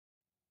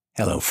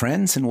Hello,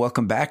 friends, and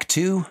welcome back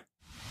to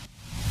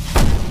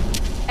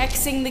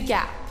Xing the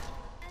Gap.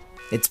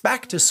 It's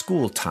back to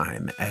school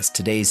time, as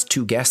today's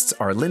two guests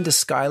are Linda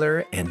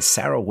Schuyler and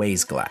Sara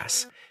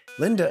Waisglass.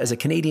 Linda is a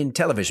Canadian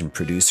television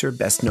producer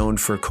best known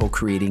for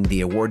co-creating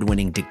the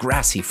award-winning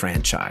Degrassi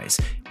franchise,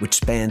 which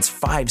spans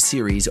 5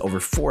 series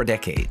over 4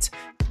 decades.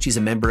 She's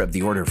a member of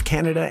the Order of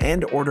Canada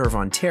and Order of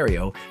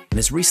Ontario and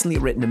has recently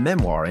written a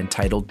memoir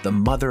entitled The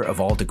Mother of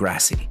All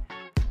Degrassi.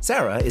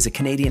 Sara is a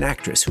Canadian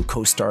actress who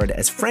co-starred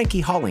as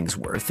Frankie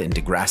Hollingsworth in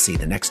Degrassi: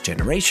 The Next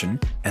Generation,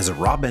 as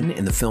Robyn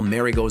in the film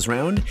Mary Goes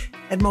Round,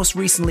 and most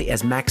recently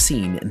as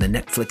Maxine in the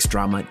Netflix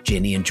drama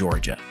Ginny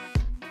Georgia.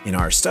 In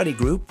our study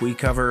group, we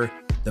cover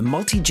the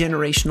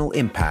multi-generational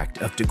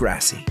impact of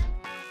Degrassi,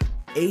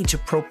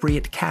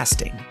 age-appropriate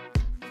casting,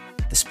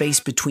 the space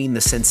between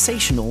the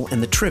sensational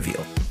and the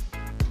trivial,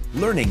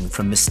 learning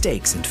from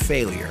mistakes and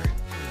failure,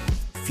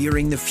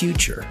 fearing the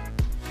future,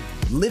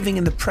 living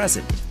in the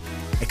present,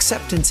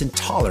 acceptance and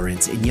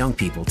tolerance in young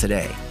people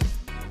today,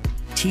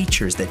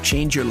 teachers that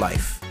change your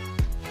life,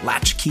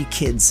 latchkey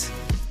kids,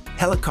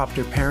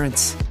 helicopter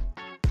parents,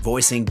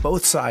 voicing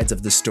both sides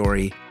of the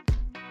story,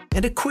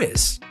 and a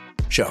quiz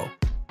show.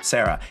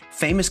 Sara,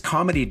 famous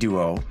comedy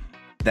duo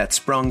that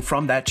sprung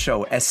from that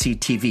show,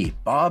 SCTV,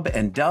 Bob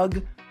and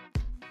Doug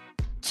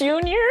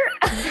Junior.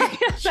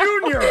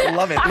 Junior.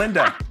 Love it.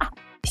 Linda.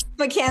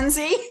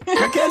 Mackenzie,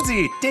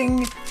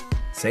 ding.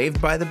 Saved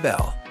by the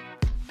Bell.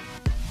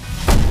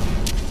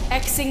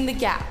 Xing the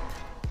Gap.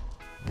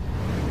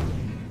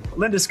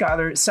 Linda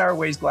Schuyler, Sara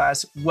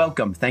Waisglass,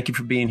 welcome. Thank you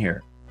for being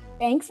here.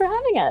 Thanks for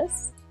having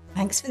us.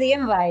 thanks for the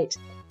invite.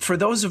 For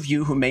those of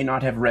you who may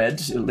not have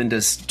read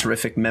Linda's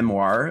terrific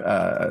memoir,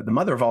 The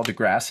Mother of All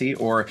Degrassi,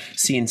 or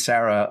seen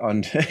Sara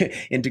on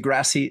in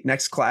Degrassi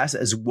Next Class,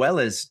 as well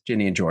as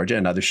Ginny Georgia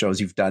and other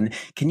shows you've done,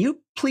 can you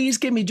please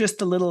give me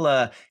just a little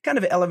kind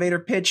of elevator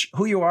pitch?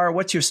 Who you are,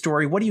 what's your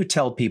story, what do you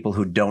tell people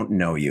who don't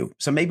know you?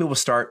 So maybe we'll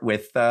start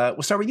with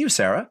you,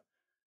 Sara.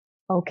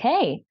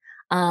 Okay.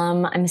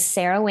 I'm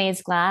Sara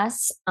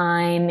Waisglass.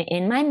 I'm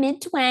in my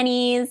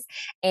mid-20s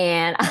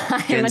and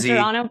I'm a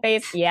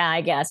Toronto-based,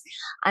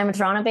 I'm a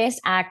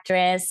Toronto-based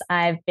actress.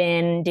 I've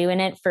been doing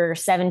it for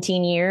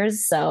 17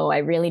 years. So I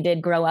really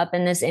did grow up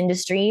in this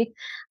industry.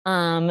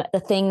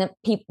 The thing that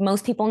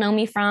most people know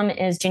me from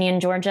is Ginny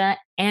Georgia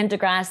and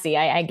Degrassi.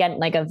 I get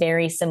like a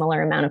very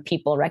similar amount of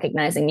people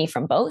recognizing me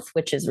from both,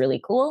 which is really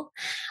cool.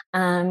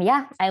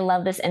 I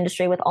love this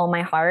industry with all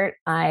my heart.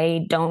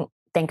 I don't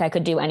think I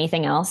could do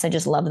anything else. I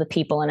just love the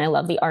people and I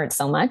love the art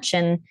so much.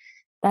 And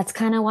that's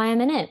kind of why I'm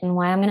in it and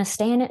why I'm going to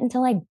stay in it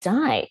until I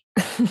die.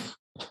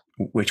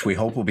 Which we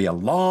hope will be a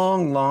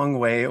long, long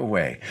way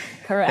away.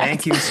 Correct.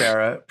 Thank you,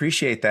 Sara.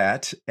 Appreciate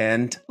that.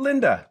 And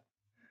Linda.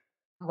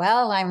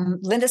 Well, I'm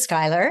Linda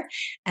Schuyler,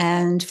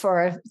 and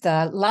for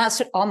the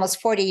last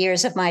almost 40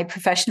 years of my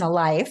professional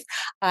life,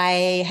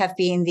 I have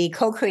been the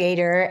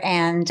co-creator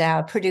and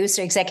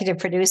executive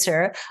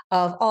producer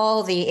of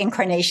all the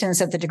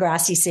incarnations of the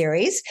Degrassi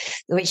series,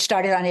 which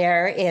started on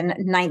air in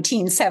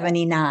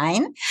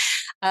 1979.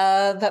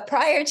 But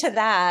prior to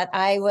that,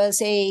 I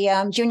was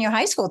a junior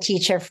high school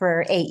teacher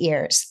for 8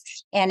 years.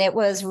 And it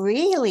was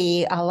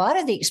really a lot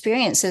of the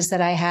experiences that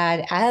I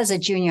had as a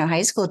junior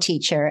high school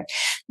teacher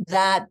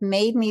that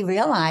made me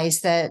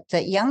realize that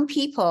young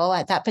people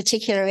at that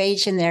particular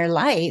age in their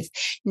life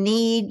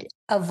need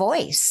a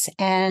voice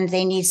and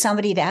they need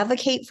somebody to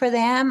advocate for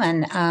them.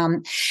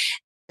 And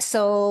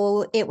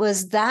so it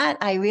was that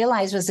I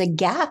realized was a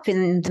gap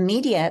in the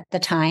media at the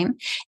time.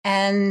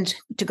 And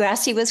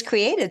Degrassi was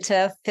created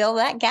to fill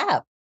that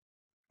gap.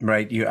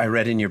 Right. I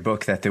read in your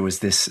book that there was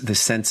this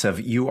sense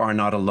of you are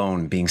not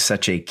alone being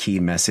such a key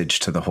message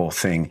to the whole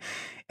thing.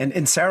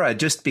 And Sara,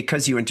 just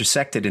because you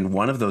intersected in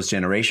one of those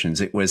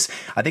generations, it was,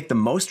 I think, the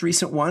most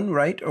recent one,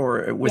 right?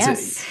 Or was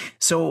it?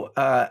 So,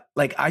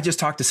 I just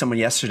talked to someone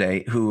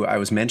yesterday who I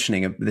was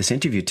mentioning this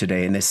interview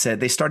today, and they said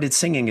they started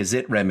singing a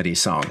Zit Remedy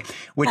song,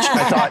 which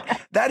I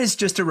thought that is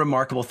just a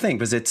remarkable thing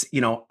because it's,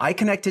 I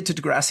connected to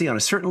Degrassi on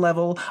a certain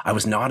level. I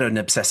was not an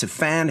obsessive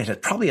fan.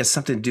 It probably has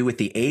something to do with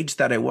the age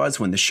that I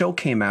was when the show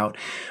came out.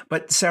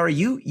 But Sara,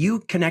 you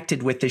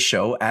connected with this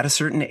show at a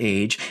certain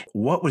age.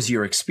 What was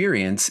your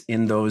experience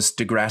in those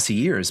Degrassi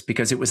years,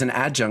 because it was an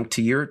adjunct to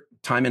your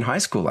time in high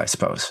school, I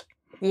suppose?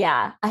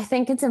 Yeah, I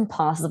think it's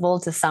impossible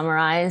to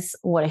summarize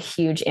what a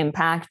huge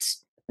impact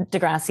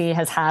Degrassi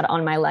has had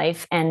on my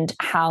life and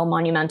how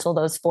monumental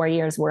those 4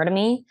 years were to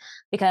me,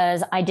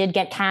 because I did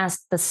get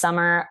cast the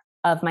summer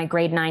of my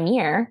grade 9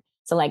 year.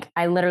 So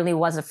I literally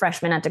was a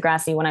freshman at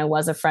Degrassi when I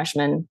was a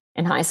freshman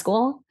in high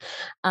school.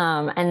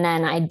 And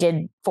then I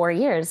did 4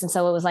 years. And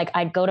so it was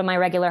I'd go to my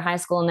regular high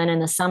school and then in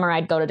the summer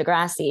I'd go to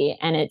Degrassi,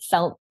 and it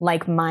felt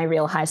like my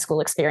real high school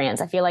experience.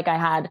 I feel like I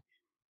had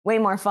way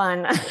more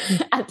fun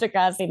at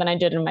Degrassi than I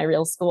did in my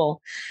real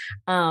school.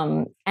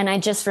 And I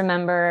just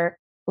remember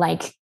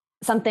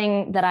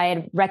something that I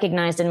had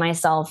recognized in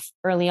myself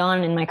early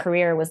on in my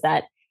career was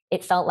that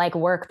it felt like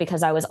work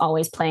because I was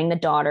always playing the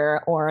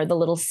daughter or the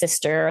little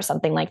sister or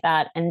something like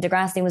that. And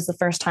Degrassi was the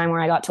first time where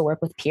I got to work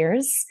with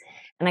peers.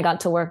 and I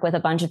got to work with a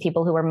bunch of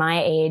people who were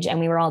my age, and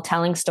we were all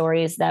telling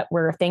stories that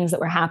were things that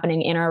were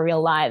happening in our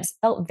real lives.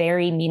 It felt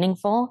very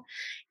meaningful.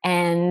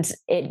 And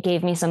it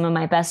gave me some of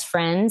my best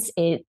friends.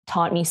 It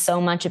taught me so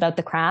much about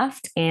the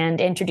craft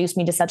and introduced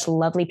me to such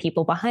lovely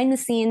people behind the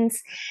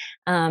scenes.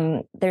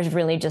 There's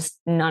really just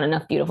not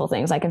enough beautiful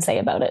things I can say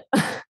about it.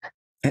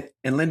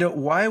 And Linda,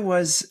 why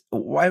was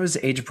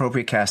age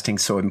appropriate casting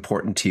so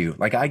important to you?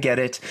 Like, I get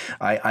it.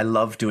 I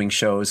love doing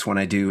shows when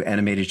I do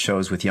animated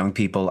shows with young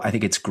people. I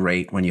think it's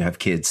great when you have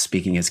kids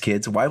speaking as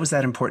kids. Why was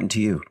that important to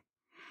you?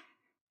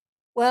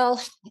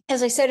 Well,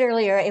 as I said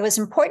earlier, it was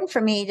important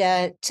for me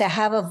to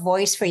have a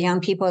voice for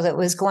young people that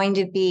was going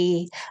to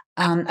be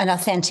an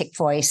authentic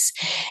voice.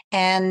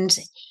 And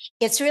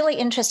it's really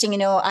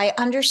interesting. I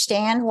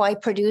understand why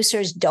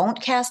producers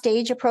don't cast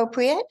age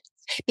appropriate,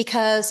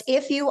 because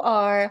if you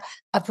are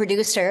a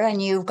producer and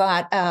you've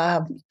got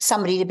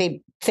somebody to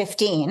be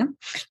 15,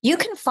 you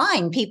can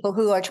find people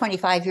who are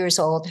 25 years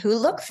old who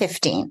look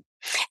 15.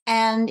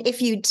 And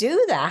if you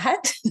do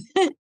that,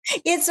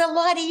 it's a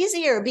lot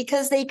easier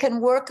because they can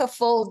work a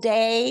full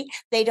day.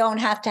 They don't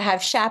have to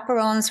have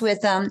chaperones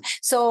with them.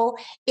 So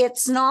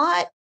it's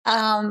not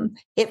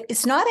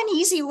it's not an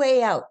easy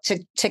way out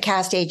to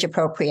cast age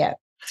appropriate.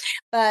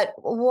 But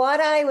what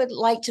I would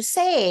like to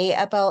say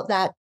about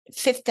that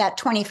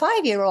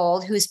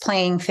 25-year-old who's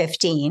playing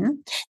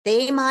 15,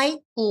 they might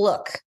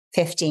look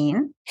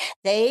 15.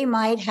 They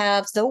might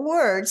have the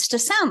words to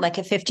sound like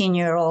a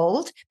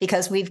 15-year-old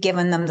because we've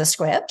given them the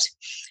script.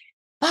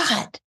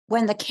 But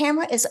when the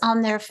camera is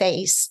on their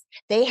face,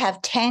 they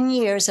have 10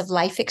 years of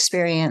life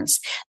experience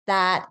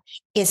that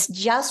is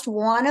just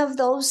one of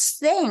those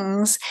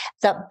things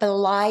that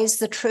belies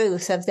the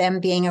truth of them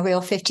being a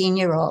real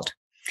 15-year-old.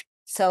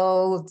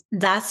 So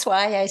that's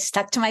why I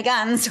stuck to my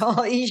guns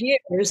all these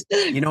years.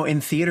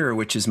 In theater,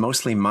 which is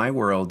mostly my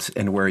world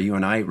and where you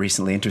and I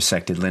recently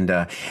intersected,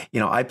 Linda,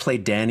 I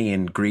played Danny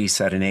in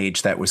Grease at an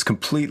age that was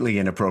completely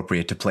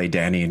inappropriate to play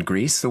Danny in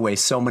Grease, the way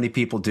so many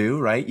people do,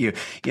 right? You're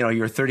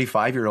a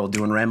 35-year-old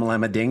doing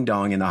Ramalama Ding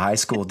Dong in the high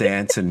school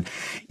dance. And,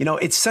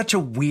 it's such a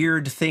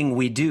weird thing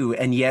we do.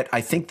 And yet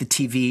I think the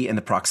TV and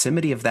the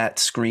proximity of that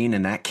screen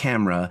and that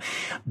camera,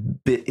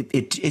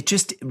 it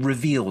just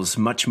reveals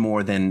much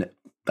more than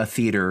a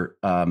theater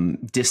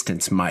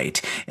distance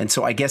might. And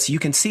so I guess you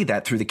can see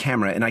that through the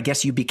camera. And I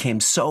guess you became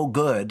so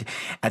good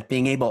at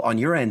being able on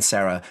your end,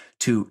 Sara,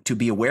 to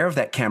be aware of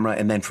that camera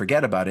and then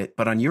forget about it.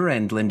 But on your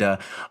end, Linda,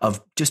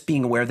 of just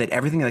being aware that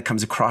everything that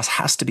comes across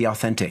has to be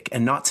authentic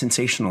and not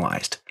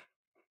sensationalized.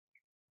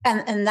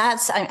 And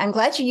I'm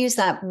glad you used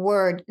that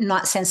word,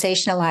 not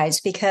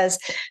sensationalized, because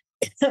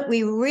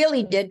we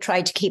really did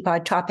try to keep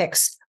our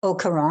topics au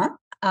courant.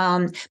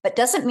 But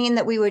doesn't mean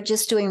that we were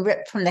just doing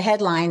rip from the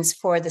headlines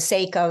for the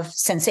sake of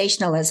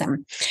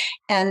sensationalism.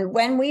 And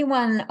when we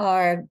won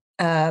our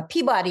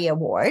Peabody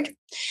Award,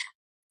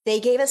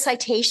 they gave a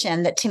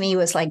citation that to me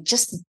was like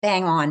just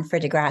bang on for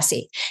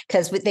Degrassi,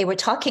 because they were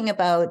talking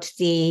about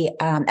the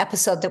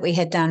episode that we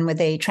had done with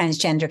a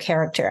transgender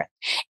character.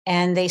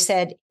 And they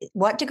said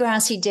what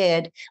Degrassi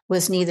did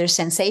was neither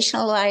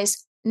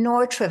sensationalize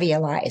nor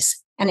trivialize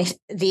and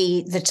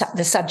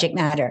the subject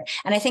matter.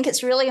 And I think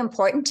it's really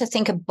important to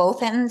think of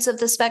both ends of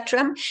the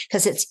spectrum,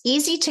 because it's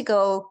easy to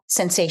go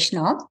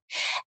sensational.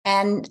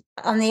 And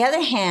on the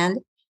other hand,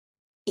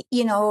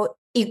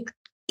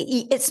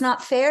 it's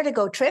not fair to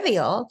go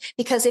trivial,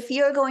 because if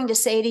you're going to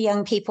say to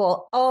young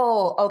people,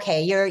 oh,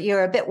 okay,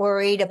 you're a bit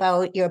worried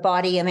about your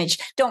body image,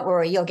 don't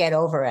worry, you'll get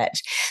over it.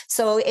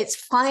 So it's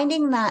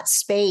finding that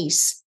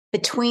space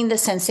between the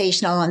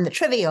sensational and the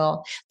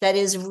trivial that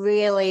is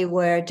really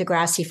where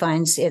Degrassi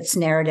finds its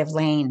narrative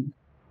lane.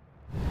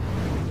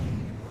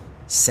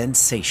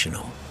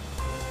 Sensational.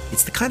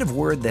 It's the kind of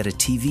word that a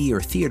TV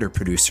or theater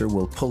producer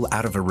will pull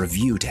out of a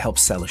review to help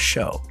sell a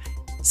show.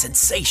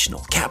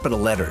 Sensational, capital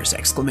letters,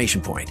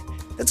 exclamation point.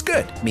 That's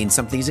good. It means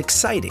something's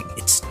exciting.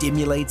 It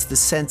stimulates the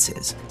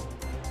senses.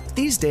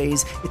 These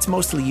days, it's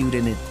mostly used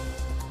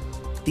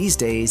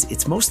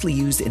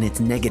in its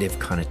negative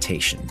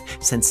connotation.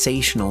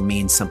 Sensational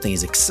means something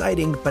is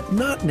exciting, but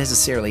not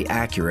necessarily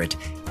accurate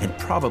and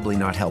probably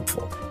not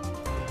helpful.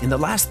 In the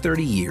last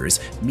 30 years,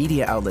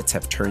 media outlets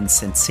have turned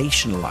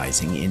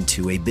sensationalizing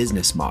into a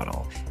business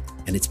model,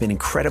 and it's been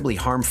incredibly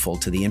harmful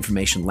to the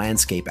information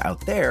landscape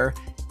out there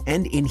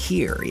and in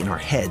here, in our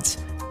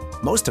heads.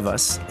 Most of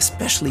us,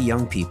 especially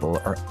young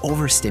people, are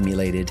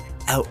overstimulated,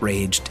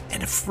 outraged,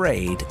 and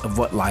afraid of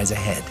what lies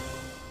ahead.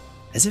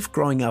 As if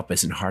growing up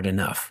isn't hard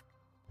enough.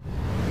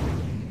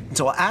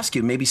 So I'll ask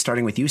you, maybe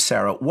starting with you,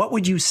 Sara, what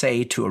would you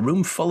say to a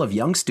room full of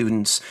young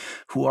students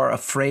who are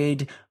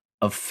afraid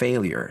of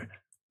failure?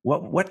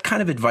 What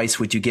kind of advice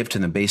would you give to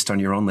them based on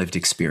your own lived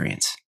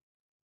experience?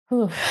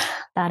 Ooh,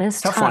 that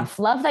is tough. One.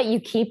 Love that you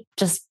keep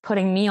just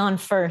putting me on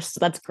first.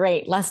 That's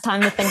great. Less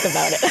time to think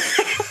about it.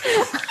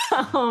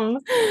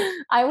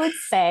 I would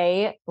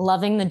say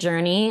loving the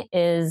journey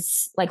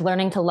is like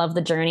learning to love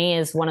the journey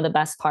is one of the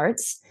best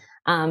parts.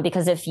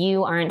 Because if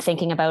you aren't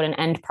thinking about an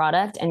end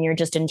product and you're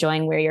just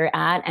enjoying where you're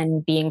at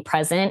and being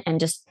present and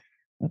just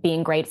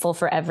being grateful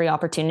for every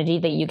opportunity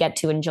that you get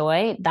to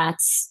enjoy,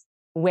 that's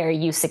where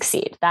you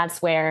succeed.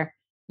 That's where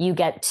you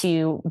get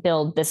to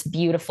build this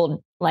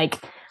beautiful, like,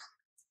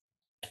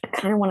 I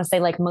kind of want to say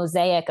like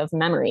mosaic of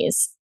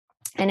memories.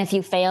 And if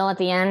you fail at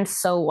the end,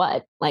 so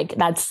what? Like,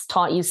 that's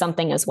taught you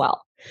something as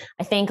well.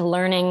 I think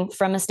learning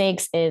from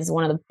mistakes is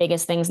one of the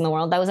biggest things in the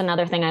world. That was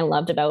another thing I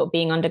loved about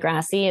being on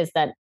Degrassi, is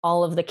that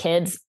all of the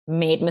kids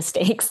made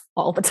mistakes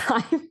all the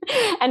time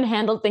and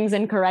handled things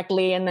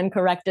incorrectly and then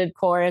corrected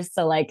course.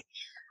 So like,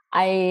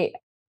 I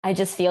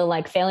just feel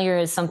like failure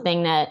is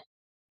something that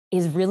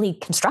is really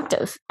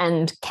constructive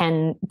and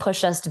can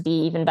push us to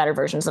be even better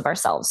versions of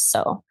ourselves.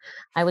 So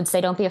I would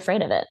say, don't be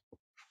afraid of it.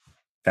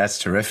 That's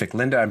terrific.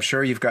 Linda, I'm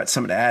sure you've got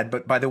something to add.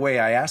 But by the way,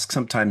 I ask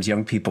sometimes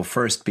young people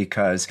first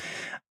because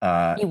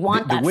you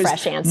want that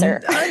fresh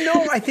answer.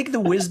 No, I think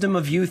the wisdom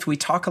of youth, we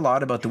talk a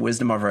lot about the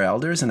wisdom of our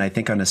elders. And I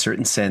think on a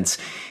certain sense,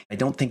 I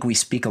don't think we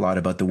speak a lot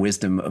about the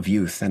wisdom of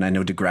youth. And I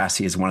know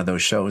Degrassi is one of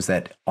those shows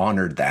that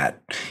honored that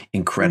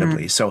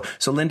incredibly. So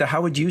Linda,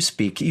 how would you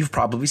speak? You've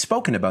probably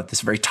spoken about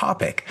this very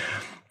topic.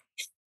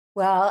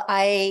 Well,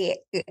 I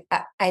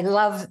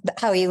love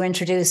how you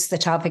introduced the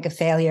topic of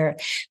failure,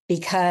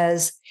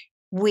 because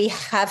we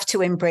have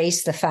to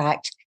embrace the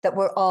fact that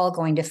we're all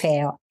going to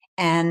fail.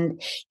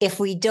 And if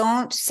we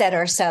don't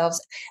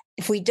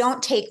if we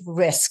don't take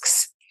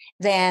risks,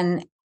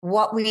 then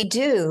what we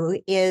do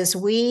is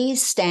we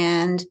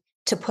stand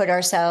to put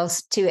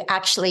ourselves to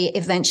actually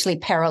eventually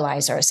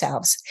paralyze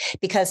ourselves.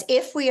 Because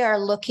if we are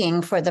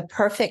looking for the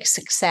perfect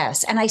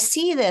success, and I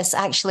see this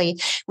actually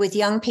with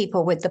young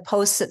people with the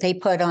posts that they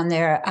put on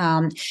their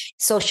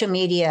social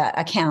media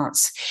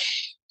accounts,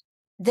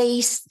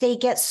 they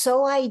get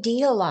so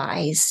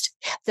idealized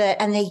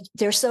and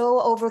they're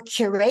so over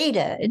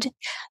curated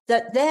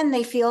that then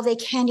they feel they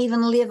can't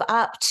even live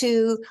up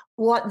to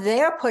what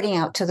they're putting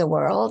out to the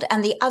world.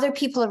 And the other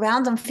people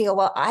around them feel,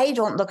 well, I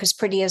don't look as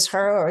pretty as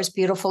her or as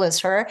beautiful as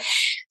her.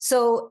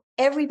 So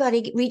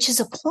everybody reaches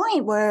a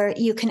point where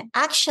you can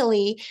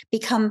actually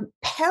become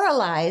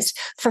paralyzed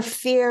for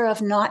fear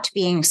of not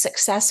being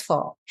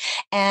successful.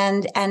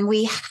 And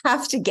we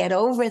have to get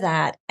over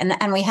that.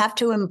 And we have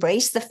to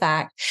embrace the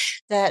fact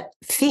that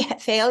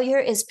failure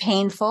is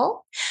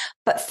painful,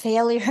 but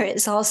failure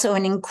is also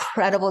an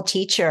incredible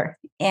teacher.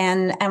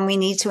 And we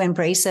need to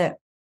embrace it.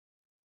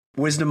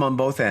 Wisdom on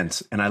both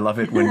ends. And I love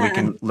it when we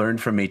can learn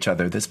from each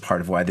other. That's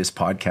part of why this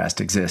podcast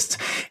exists.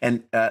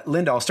 And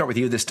Linda, I'll start with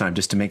you this time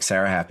just to make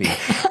Sarah happy.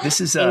 This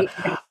is a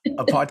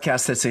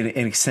podcast that's an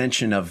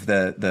extension of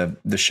the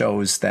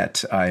shows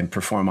that I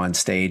perform on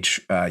stage.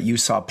 You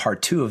saw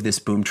part 2 of this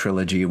Boom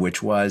trilogy,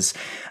 which was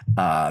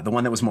the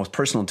one that was most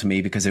personal to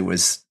me because it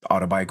was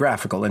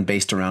autobiographical and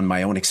based around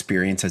my own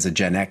experience as a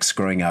Gen X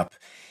growing up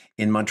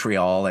in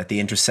Montreal at the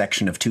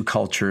intersection of 2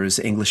 cultures,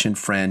 English and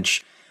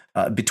French,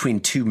 between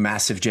 2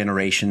 massive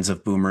generations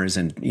of boomers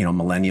and,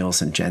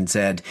 millennials and Gen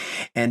Z.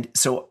 And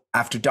so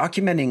after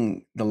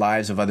documenting the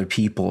lives of other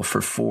people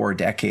for 4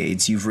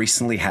 decades, you've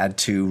recently had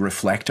to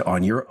reflect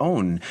on your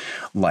own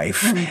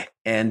life. Mm-hmm.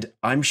 And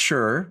I'm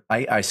sure,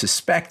 I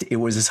suspect it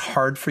was as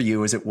hard for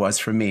you as it was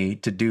for me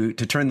to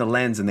turn the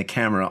lens and the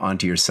camera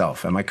onto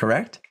yourself. Am I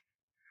correct?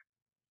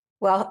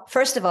 Well,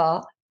 first of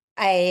all,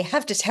 I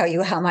have to tell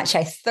you how much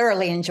I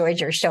thoroughly enjoyed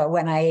your show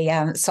when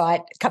I saw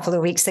it a couple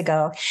of weeks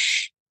ago.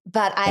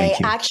 But I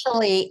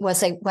actually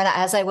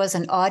as I was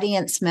an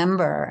audience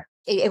member,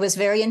 it was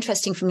very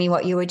interesting for me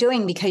what you were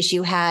doing, because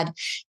you had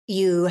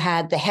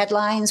the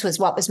headlines was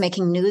what was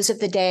making news of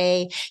the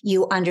day.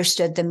 You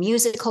understood the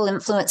musical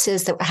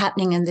influences that were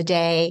happening in the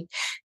day.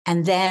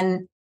 And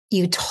then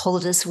you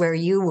told us where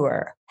you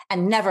were,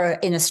 and never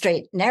in a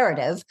straight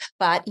narrative,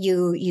 but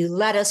you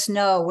let us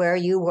know where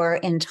you were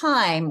in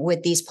time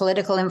with these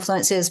political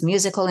influences,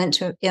 musical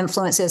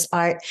influences,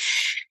 art.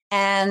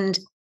 And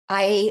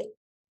I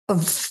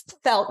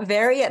felt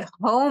very at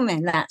home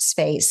in that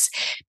space,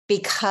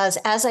 because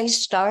as I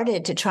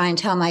started to try and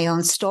tell my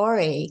own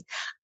story,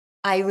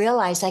 I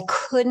realized I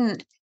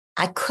couldn't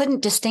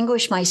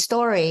distinguish my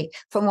story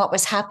from what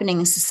was happening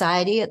in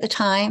society at the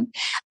time,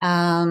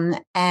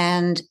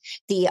 and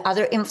the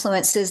other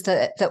influences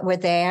that were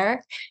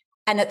there.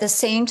 And at the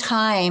same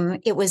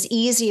time, it was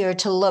easier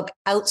to look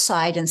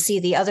outside and see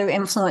the other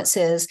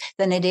influences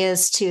than it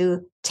is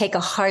to take a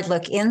hard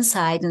look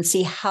inside and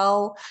see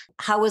how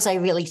was I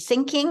really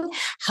thinking?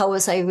 How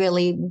was I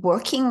really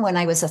working when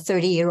I was a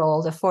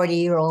 30-year-old, a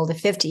 40-year-old, a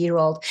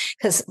 50-year-old?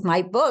 Because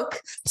my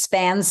book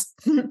spans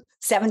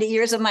 70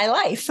 years of my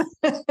life.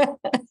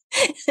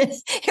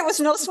 It was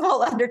no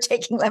small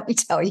undertaking, let me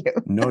tell you.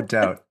 No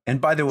doubt.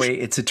 And by the way,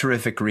 it's a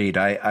terrific read.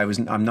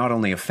 I'm not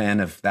only a fan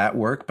of that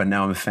work, but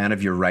now I'm a fan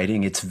of your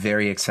writing. It's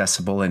very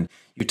accessible. And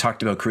you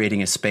talked about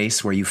creating a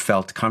space where you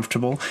felt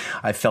comfortable.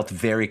 I felt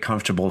very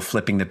comfortable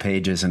flipping the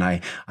pages, and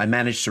I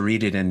managed to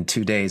read it in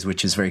 2 days,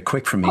 which is very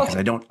quick for me because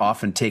I don't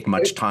often take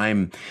much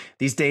time.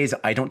 These days,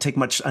 I don't take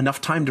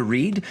enough time to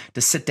read,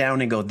 to sit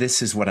down and go,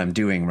 this is what I'm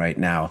doing right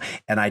now.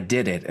 And I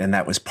did it. And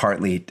that was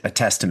partly a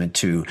testament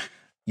to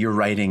your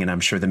writing, and I'm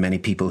sure the many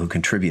people who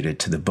contributed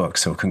to the book.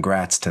 So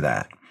congrats to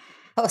that.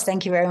 Oh,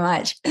 thank you very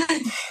much.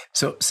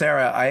 So,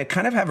 Sara, I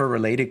kind of have a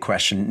related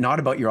question, not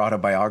about your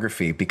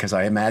autobiography, because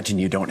I imagine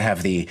you don't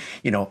have the,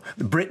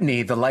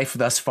 Brittany, the life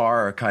thus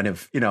far kind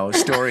of,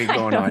 story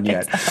going on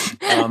yet.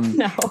 So.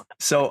 No.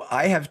 So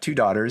I have two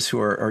daughters who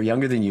are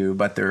younger than you,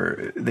 but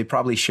they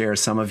probably share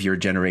some of your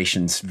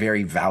generation's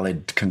very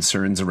valid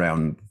concerns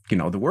around,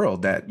 the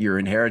world that you're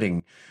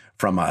inheriting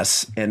from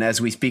us. And as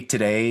we speak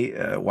today,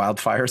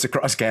 wildfires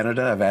across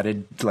Canada have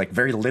added like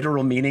very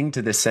literal meaning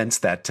to this sense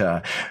that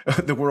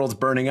the world's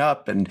burning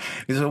up. And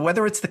so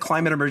whether it's the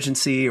climate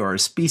emergency or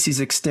species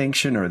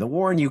extinction or the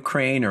war in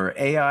Ukraine or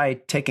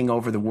AI taking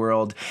over the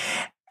world.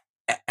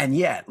 And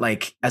yet,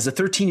 like as a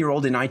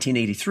 13-year-old in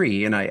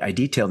 1983, and I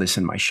detail this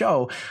in my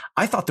show,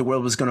 I thought the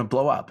world was going to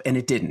blow up and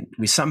it didn't.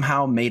 We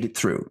somehow made it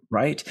through,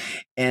 right?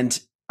 And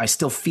I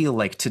still feel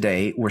like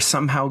today we're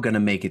somehow going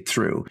to make it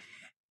through.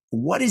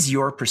 What is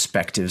your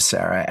perspective,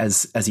 Sara,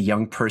 as a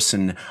young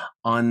person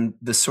on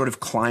the sort of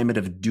climate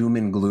of doom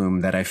and gloom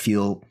that I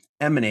feel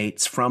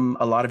emanates from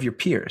a lot of your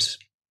peers?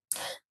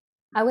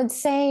 I would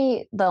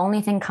say the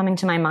only thing coming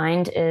to my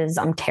mind is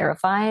I'm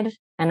terrified,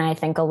 and I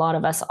think a lot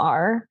of us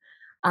are.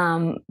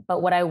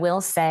 But what I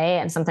will say,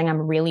 and something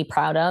I'm really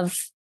proud of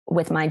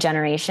with my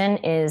generation,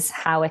 is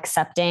how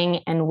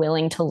accepting and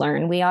willing to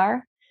learn we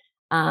are.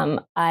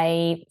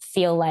 I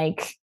feel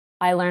like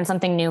I learn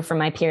something new from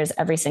my peers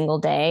every single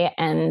day.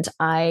 And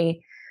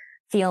I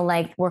feel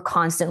like we're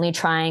constantly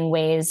trying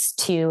ways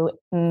to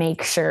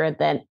make sure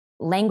that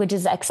language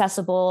is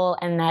accessible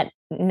and that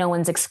no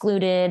one's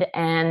excluded.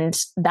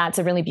 And that's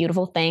a really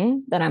beautiful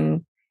thing that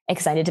I'm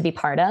excited to be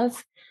part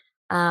of.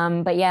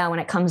 But yeah, when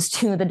it comes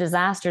to the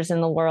disasters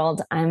in the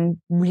world,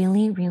 I'm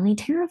really, really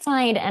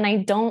terrified and I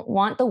don't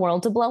want the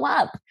world to blow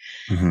up.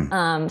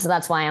 Mm-hmm. So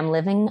that's why I'm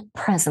living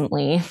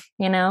presently,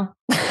 Yeah.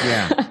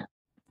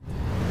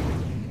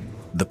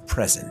 The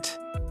present.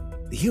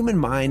 The human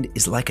mind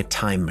is like a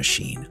time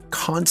machine,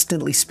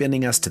 constantly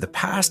spinning us to the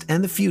past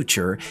and the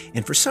future,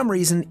 and for some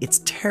reason,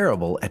 it's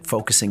terrible at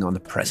focusing on the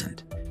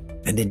present.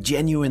 And in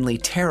genuinely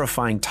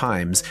terrifying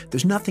times,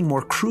 there's nothing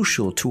more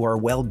crucial to our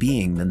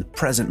well-being than the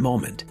present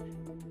moment.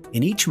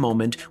 In each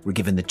moment, we're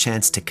given the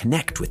chance to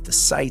connect with the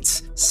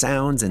sights,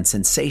 sounds, and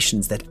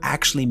sensations that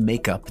actually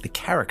make up the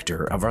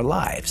character of our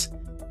lives.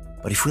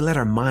 But if we let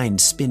our mind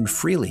spin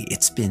freely,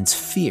 it spins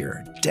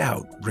fear,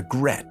 doubt,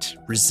 regret,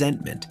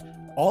 resentment,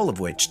 all of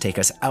which take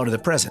us out of the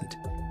present.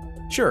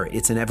 Sure,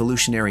 it's an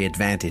evolutionary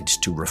advantage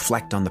to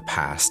reflect on the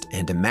past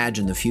and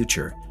imagine the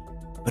future,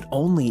 but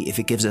only if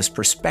it gives us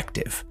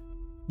perspective,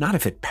 not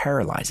if it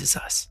paralyzes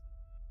us.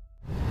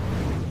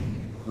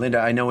 Linda,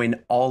 I know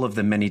in all of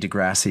the many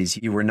Degrassis,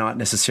 you were not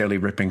necessarily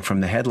ripping from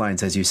the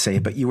headlines, as you say,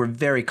 but you were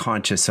very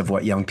conscious of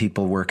what young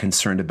people were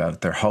concerned about,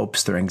 their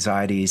hopes, their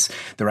anxieties,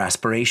 their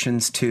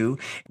aspirations too.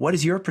 What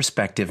is your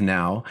perspective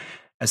now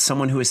as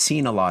someone who has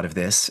seen a lot of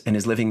this and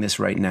is living this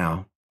right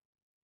now?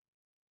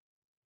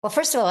 Well,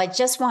 first of all, I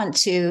just want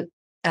to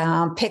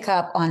pick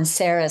up on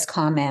Sara's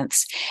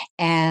comments.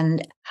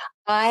 And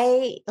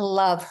I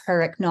love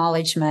her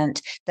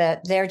acknowledgement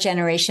that their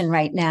generation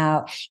right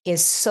now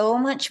is so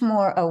much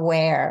more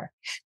aware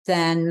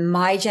than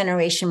my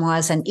generation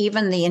was, and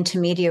even the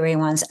intermediary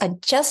ones,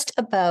 just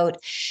about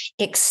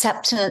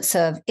acceptance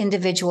of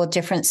individual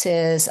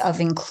differences, of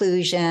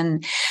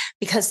inclusion,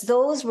 because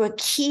those were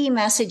key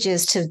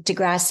messages to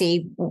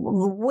Degrassi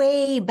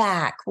way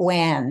back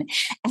when.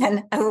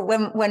 And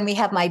when we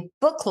have my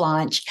book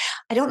launch,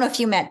 I don't know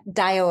if you met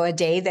Dio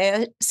O'Day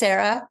there,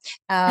 Sara.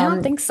 I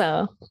don't think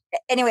so.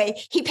 Anyway,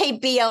 he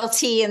paid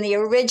BLT in the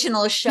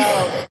original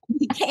show.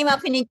 He came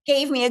up and he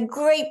gave me a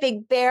great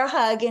big bear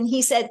hug. And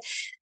he said,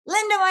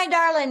 "Linda, my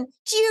darling,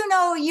 do you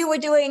know you were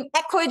doing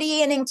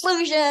equity and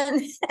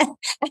inclusion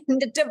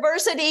and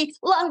diversity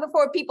long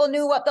before people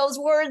knew what those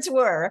words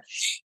were?"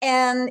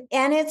 And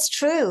it's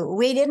true.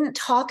 We didn't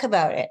talk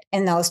about it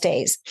in those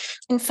days.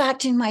 In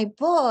fact, in my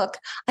book,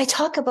 I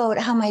talk about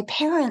how my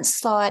parents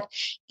thought,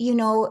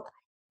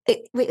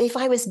 if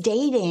I was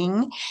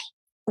dating,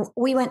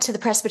 we went to the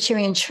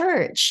Presbyterian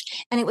church,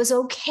 and it was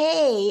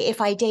okay if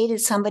I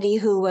dated somebody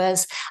who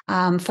was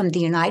from the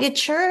United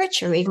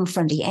Church or even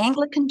from the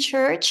Anglican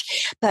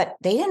Church, but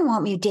they didn't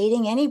want me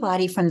dating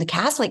anybody from the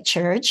Catholic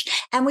Church.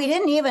 And we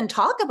didn't even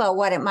talk about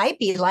what it might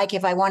be like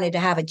if I wanted to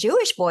have a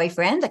Jewish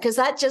boyfriend, because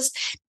that just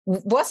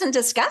wasn't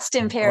discussed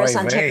in Paris,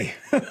 Ontario.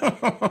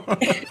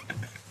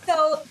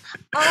 So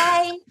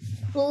I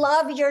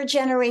love your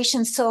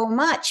generation so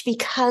much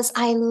because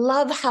I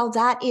love how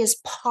that is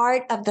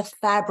part of the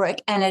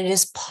fabric and it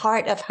is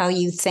part of how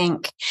you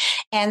think.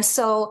 And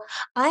so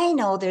I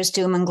know there's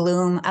doom and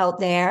gloom out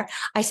there.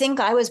 I think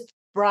I was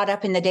brought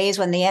up in the days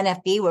when the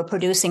NFB were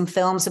producing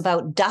films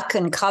about duck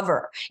and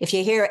cover. If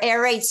you hear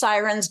air raid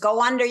sirens,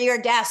 go under your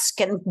desk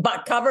and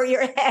cover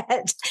your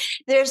head.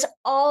 There's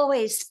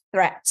always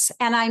threats.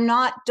 And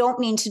don't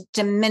mean to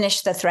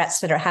diminish the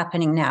threats that are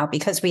happening now,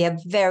 because we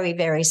have very,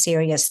 very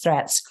serious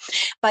threats.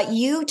 But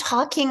you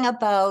talking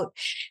about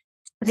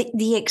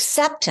the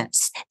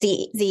acceptance,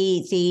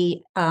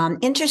 the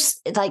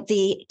interest,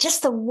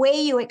 just the way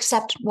you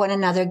accept one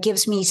another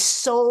gives me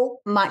so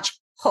much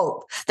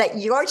hope that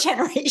your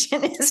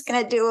generation is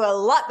going to do a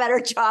lot better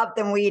job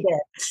than we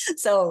did.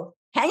 So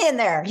hang in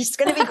there. It's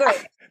going to be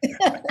great.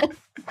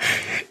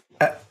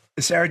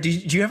 Sara, do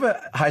you have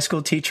a high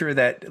school teacher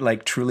that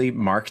like truly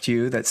marked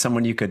you, that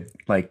someone you could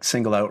like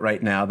single out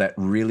right now that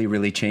really,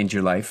 really changed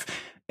your life?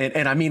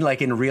 And I mean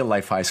like in real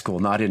life high school,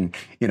 not in,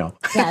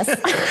 Yes.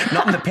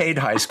 not in the paid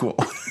high school.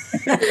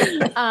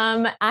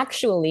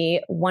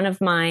 Actually, one of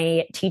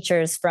my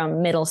teachers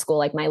from middle school,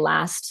 like my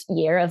last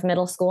year of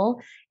middle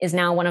school, is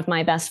now one of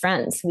my best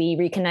friends. We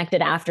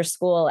reconnected after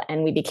school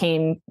and we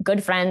became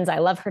good friends. I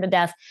love her to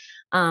death.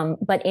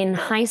 But in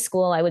high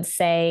school, I would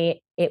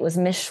say it was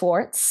Miss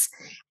Schwartz,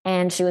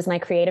 and she was my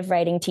creative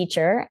writing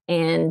teacher.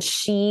 And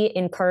she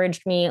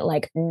encouraged me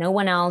like no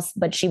one else,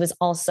 but she was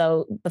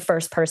also the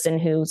first person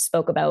who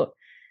spoke about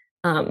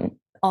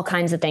all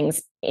kinds of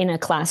things in a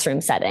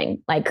classroom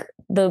setting. Like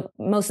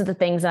most of the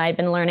things that I'd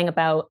been learning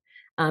about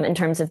in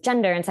terms of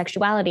gender and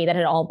sexuality that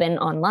had all been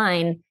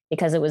online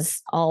because it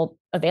was all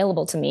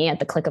available to me at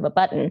the click of a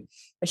button.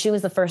 But she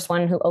was the first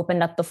one who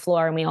opened up the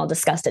floor and we all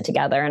discussed it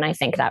together. And I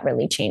think that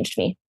really changed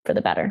me for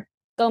the better.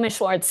 Go Miss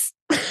Schwartz.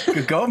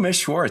 Go Miss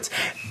Schwartz.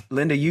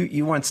 Linda,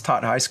 you once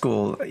taught high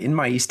school in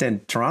my East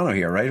End, Toronto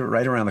here,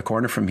 right around the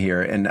corner from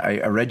here. And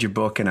I read your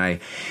book and I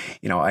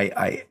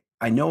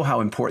know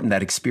how important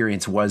that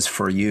experience was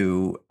for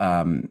you.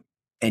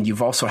 And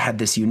you've also had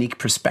this unique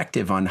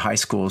perspective on high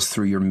schools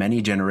through your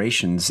many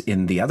generations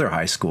in the other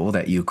high school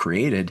that you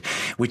created,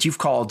 which you've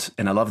called,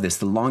 and I love this,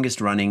 the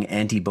longest running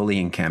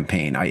anti-bullying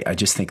campaign. I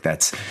just think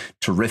that's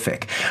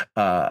terrific.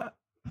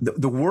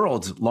 The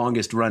world's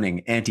longest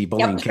running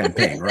anti-bullying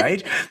campaign,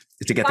 right?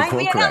 To get the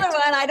quote correct. Another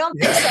one. I don't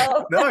think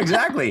so. No,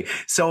 exactly.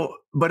 So,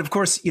 but of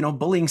course,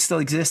 bullying still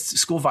exists.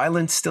 School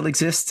violence still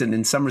exists. And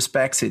in some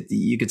respects,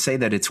 you could say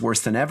that it's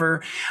worse than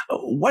ever.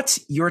 What's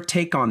your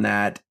take on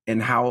that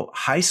and how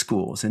high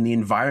schools and the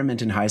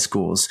environment in high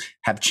schools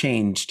have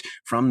changed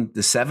from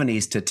the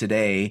 70s to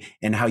today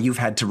and how you've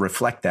had to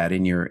reflect that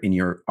in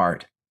your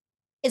art?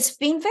 It's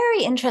been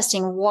very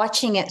interesting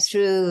watching it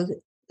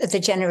through the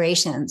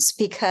generations,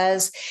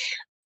 because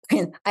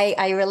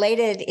I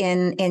related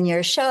in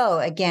your show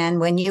again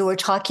when you were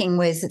talking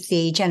with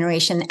the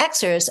Generation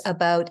Xers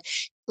about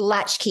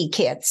latchkey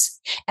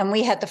kids. And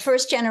we had the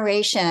first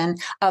generation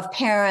of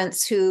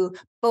parents who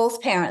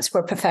both parents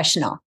were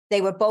professional. They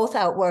were both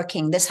out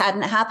working. This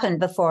hadn't happened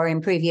before in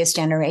previous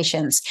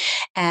generations.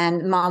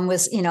 And mom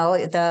was,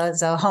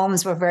 the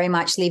homes were very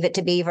much leave it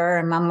to beaver.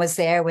 And mom was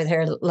there with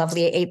her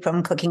lovely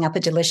apron cooking up a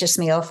delicious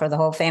meal for the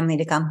whole family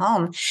to come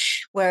home.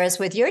 Whereas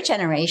with your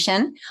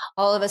generation,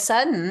 all of a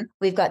sudden,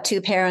 we've got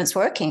two parents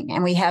working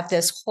and we have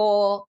this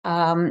whole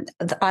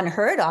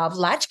unheard of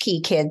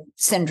latchkey kid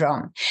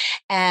syndrome.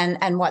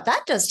 And what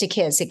that does to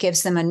kids, it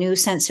gives them a new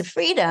sense of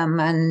freedom.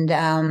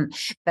 And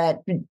but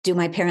do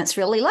my parents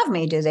really love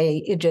me? Do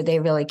they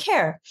really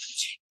care?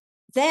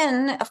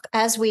 Then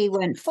as we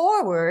went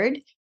forward,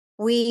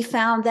 we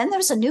found then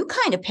there's a new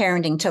kind of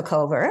parenting took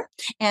over.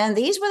 And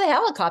these were the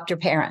helicopter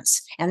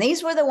parents. And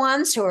these were the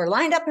ones who were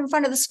lined up in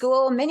front of the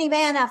school,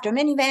 minivan after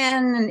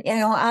minivan, and,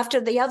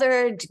 after the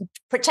other,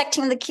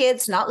 protecting the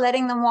kids, not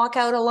letting them walk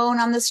out alone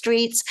on the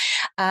streets,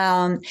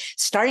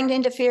 starting to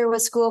interfere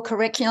with school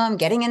curriculum,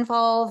 getting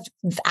involved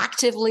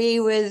actively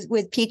with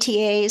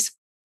PTAs.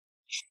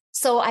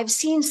 So I've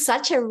seen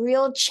such a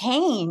real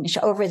change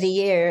over the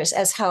years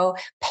as how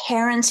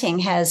parenting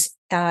has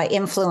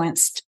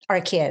influenced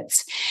our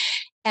kids.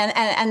 And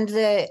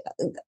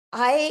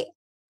I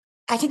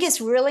think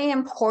it's really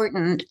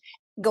important,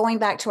 going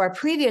back to our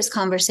previous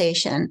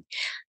conversation,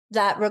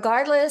 that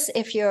regardless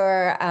if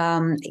you're,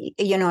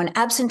 an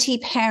absentee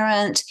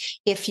parent,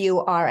 if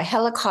you are a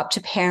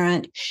helicopter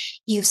parent,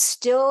 you've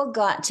still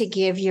got to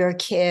give your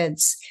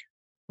kids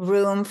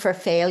room for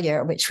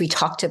failure, which we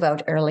talked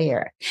about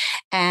earlier.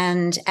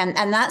 And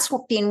that's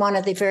been one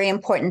of the very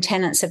important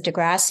tenets of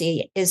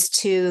Degrassi, is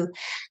to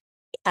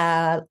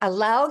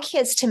allow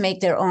kids to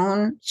make their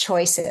own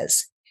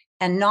choices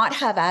and not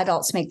have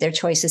adults make their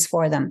choices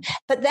for them,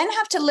 but then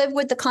have to live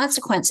with the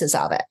consequences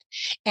of it.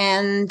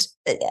 And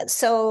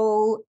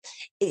so,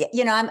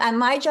 and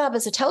my job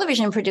as a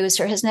television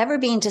producer has never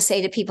been to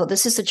say to people,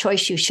 this is a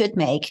choice you should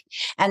make.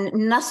 And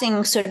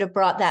nothing sort of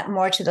brought that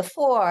more to the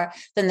fore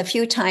than the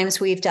few times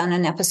we've done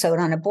an episode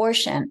on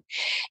abortion.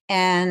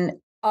 And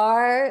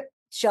our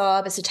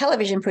job as a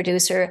television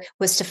producer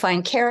was to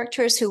find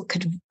characters who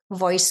could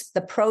voice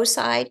the pro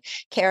side,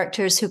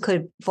 characters who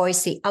could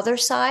voice the other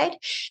side,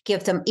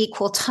 give them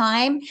equal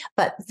time.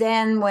 But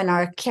then when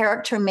our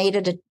character made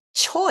it a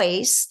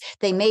choice,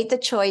 they made the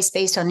choice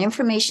based on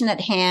information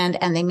at hand,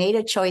 and they made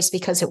a choice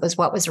because it was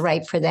what was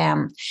right for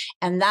them.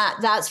 And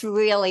that's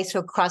really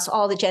through across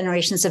all the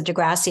generations of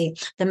Degrassi,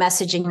 the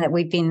messaging that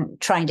we've been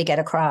trying to get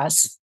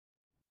across.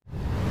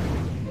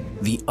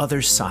 The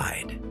other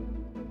side.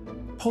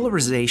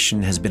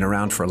 Polarization has been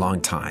around for a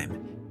long time.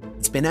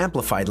 It's been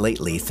amplified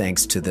lately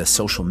thanks to the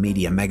social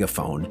media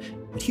megaphone,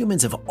 but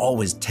humans have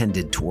always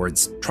tended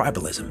towards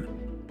tribalism.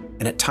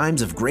 And at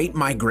times of great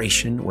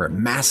migration, where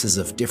masses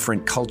of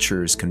different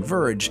cultures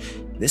converge,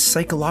 this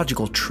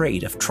psychological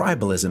trait of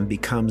tribalism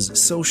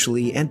becomes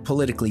socially and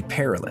politically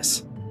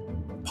perilous.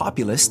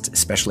 Populists,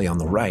 especially on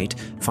the right,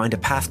 find a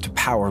path to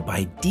power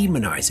by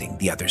demonizing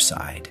the other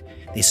side.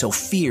 They sow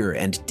fear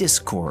and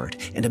discord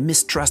and a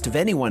mistrust of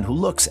anyone who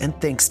looks and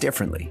thinks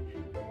differently.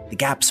 The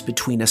gaps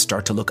between us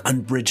start to look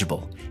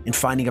unbridgeable and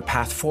finding a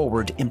path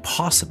forward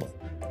impossible.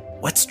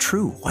 What's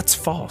true? What's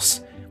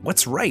false?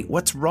 What's right?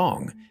 What's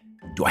wrong?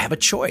 Do I have a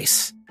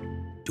choice?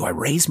 Do I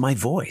raise my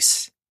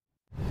voice?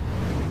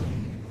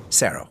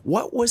 Sara,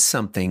 what was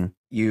something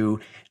you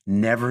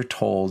never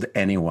told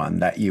anyone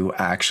that you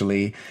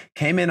actually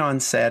came in on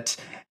set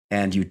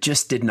and you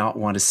just did not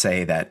want to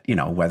say that,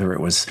 whether it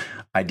was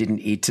I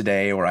didn't eat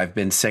today or I've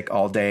been sick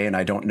all day and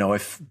I don't know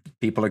if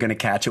people are going to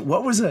catch it?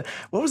 What was a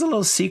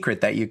little secret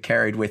that you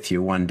carried with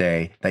you one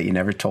day that you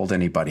never told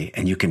anybody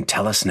and you can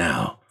tell us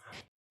now?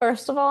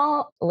 First of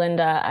all,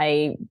 Linda,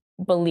 I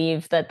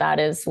believe that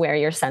is where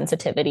your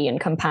sensitivity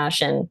and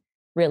compassion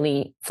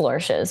really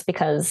flourishes,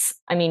 because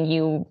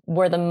you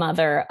were the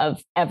mother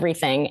of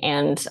everything.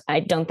 And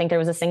I don't think there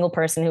was a single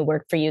person who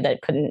worked for you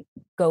that couldn't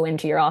go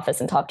into your office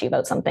and talk to you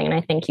about something. And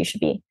I think you should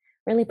be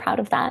really proud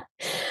of that.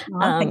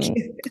 Thank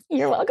you.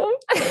 You're welcome.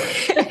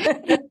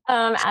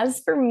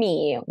 As for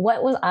me,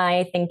 what was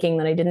I thinking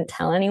that I didn't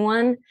tell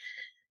anyone?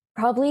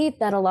 Probably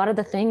that a lot of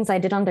the things I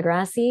did on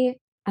Degrassi,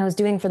 I was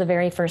doing for the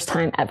very first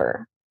time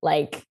ever,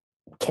 like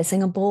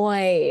kissing a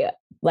boy,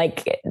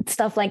 like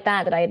stuff like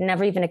that I had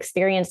never even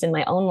experienced in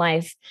my own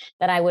life,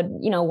 that I would,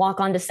 walk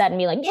onto set and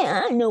be like,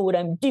 yeah, I know what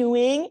I'm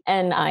doing.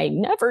 And I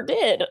never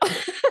did.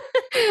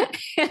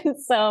 And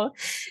so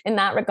in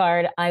that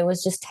regard, I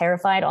was just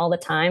terrified all the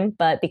time.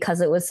 But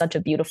because it was such a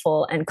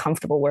beautiful and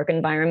comfortable work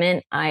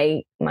environment,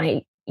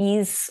 my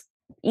ease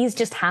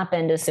just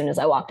happened as soon as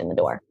I walked in the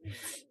door.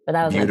 But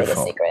that was my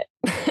biggest secret.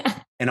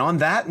 And on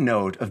that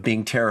note of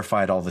being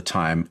terrified all the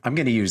time, I'm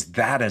going to use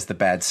that as the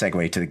bad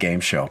segue to the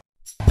game show.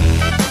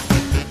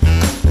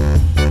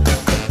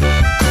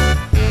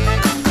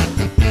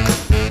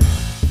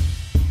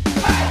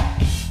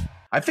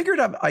 I figured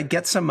I'd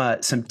get some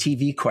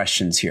TV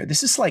questions here.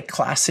 This is like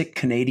classic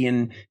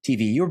Canadian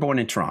TV. You were born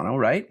in Toronto,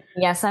 right?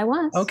 Yes, I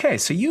was. Okay,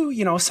 so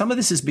some of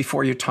this is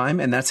before your time,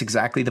 and that's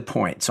exactly the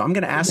point. So I'm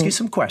going to ask you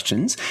some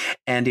questions,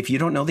 and if you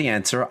don't know the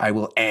answer, I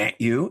will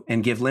you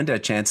and give Linda a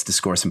chance to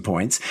score some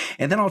points.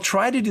 And then I'll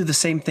try to do the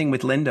same thing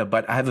with Linda,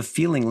 but I have a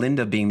feeling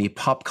Linda, being the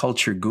pop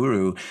culture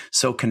guru,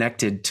 so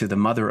connected to the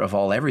mother of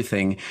all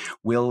everything,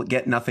 will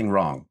get nothing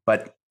wrong.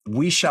 But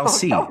we shall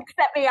see. Don't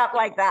set me up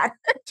like that.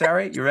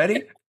 Sara, you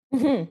ready?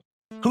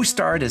 Mm-hmm. Who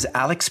starred as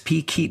Alex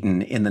P.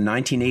 Keaton in the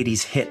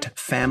 1980s hit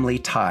Family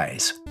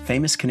Ties?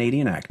 Famous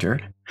Canadian actor.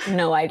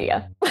 No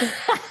idea.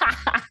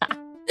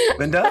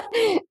 Linda?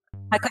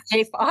 Michael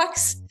J.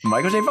 Fox.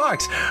 Michael J.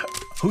 Fox.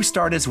 Who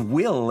starred as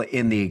Will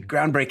in the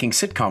groundbreaking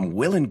sitcom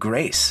Will and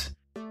Grace?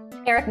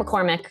 Eric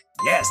McCormick.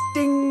 Yes,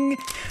 ding.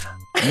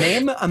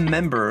 Name a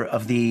member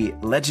of the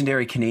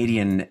legendary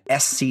Canadian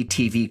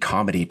SCTV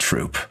comedy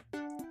troupe,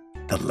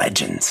 The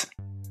Legends.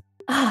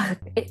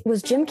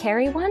 Was Jim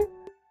Carrey one?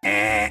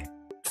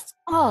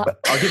 Oh.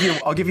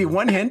 I'll give you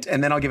one hint,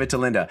 and then I'll give it to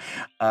Linda.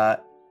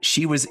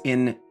 She was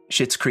in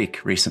Schitt's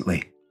Creek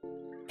recently.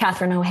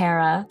 Catherine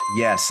O'Hara.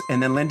 Yes,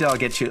 and then Linda, I'll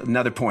get you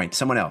another point.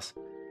 Someone else.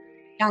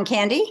 John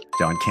Candy.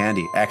 John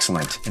Candy,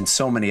 excellent, and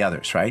so many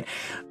others, right?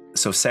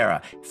 So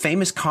Sara,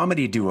 famous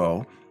comedy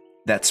duo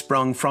that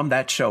sprung from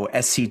that show,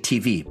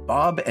 SCTV,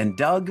 Bob and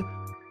Doug.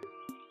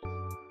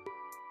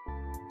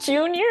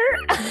 Junior.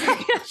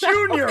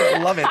 Junior,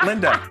 love it,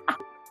 Linda.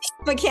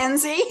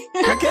 Mackenzie,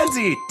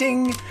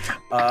 ding.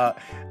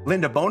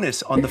 Linda,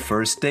 bonus. On the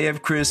first day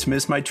of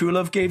Christmas, my true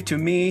love gave to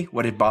me.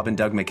 What did Bob and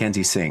Doug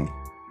Mackenzie sing?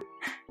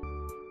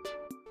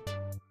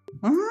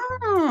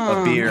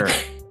 A beer.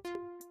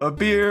 A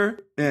beer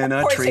and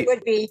a treat. Of course it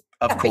would be.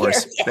 Of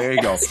course. Beer,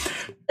 yes.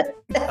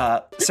 There you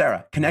go.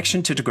 Sara,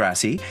 connection to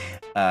Degrassi,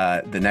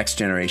 the next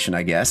generation,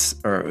 I guess.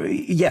 Or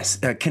yes,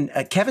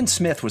 Kevin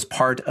Smith was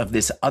part of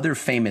this other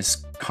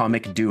famous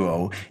comic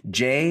duo,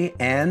 Jay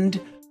and...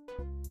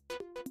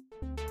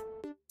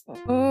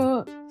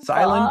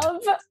 Silent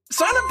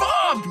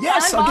Bob.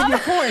 Yes, I'll give you a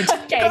point.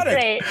 Okay, Got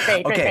it.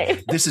 Great.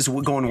 Okay, this is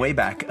going way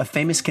back. A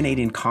famous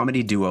Canadian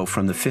comedy duo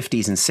from the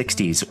 50s and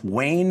 60s,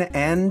 Wayne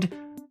and...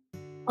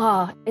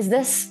 Oh, is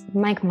this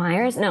Mike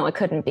Myers? No, it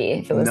couldn't be.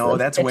 If it was no,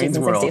 that's Wayne's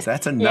World.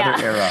 That's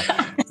another era.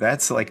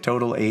 That's like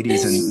total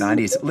 80s and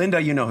 90s.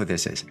 Linda, you know who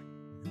this is.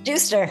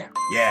 Schuster.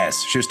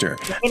 Yes, Schuster.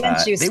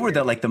 They were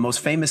the most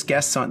famous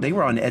guests on. They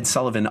were on Ed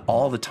Sullivan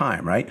all the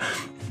time, right?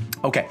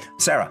 Okay,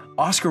 Sara,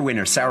 Oscar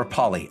winner Sarah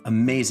Polley,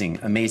 amazing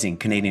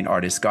Canadian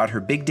artist, got her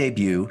big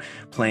debut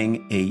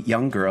playing a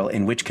young girl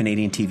in which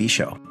Canadian TV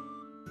show?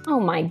 Oh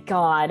my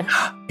God.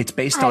 It's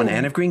based on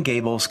Anne of Green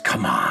Gables.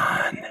 Come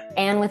on.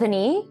 Anne with an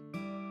E?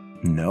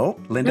 No.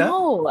 Linda?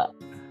 No.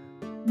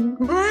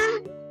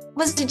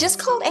 Was it just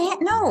called Anne?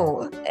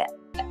 No.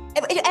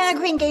 Anne of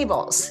Green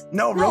Gables.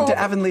 No, Road to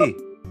Avonlea.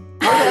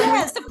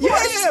 Yes, of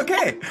course. Yeah,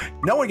 okay.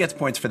 No one gets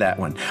points for that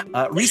one.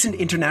 Recent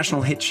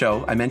international hit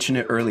show, I mentioned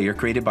it earlier,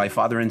 created by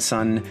father and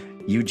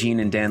son Eugene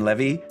and Dan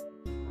Levy.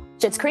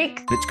 Schitt's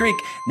Creek. Schitt's Creek.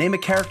 Name a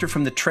character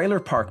from the Trailer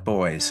Park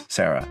Boys,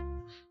 Sarah.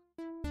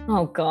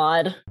 Oh,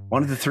 God.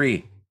 One of the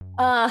three.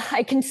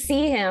 I can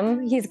see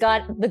him. He's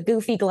got the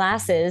goofy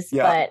glasses,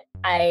 but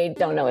I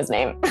don't know his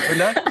name.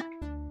 Linda?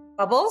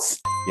 Bubbles?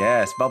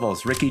 Yes,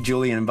 Bubbles. Ricky,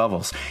 Julian, and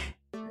Bubbles.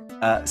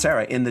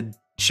 Sarah, in the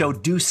show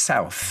Due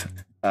South,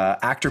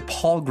 actor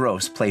Paul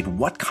Gross played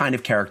what kind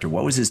of character?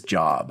 What was his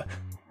job?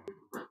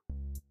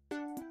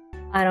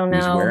 I don't know.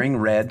 He was wearing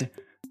red.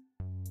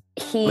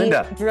 He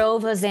Linda.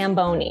 drove a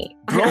Zamboni.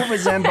 Drove a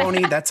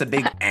Zamboni. That's a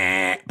big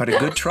but a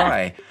good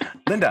try.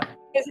 Linda.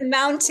 He's a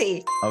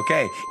Mountie.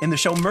 Okay. In the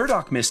show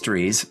Murdoch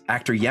Mysteries,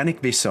 actor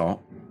Yannick Besson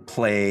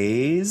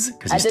plays...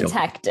 A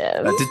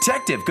detective. A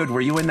detective. Good.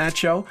 Were you in that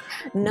show?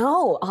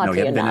 No, oddly No, you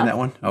haven't been in that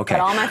one? Okay.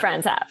 But all my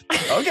friends have.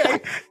 Okay.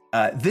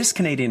 This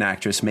Canadian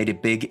actress made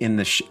it big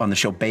in on the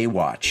show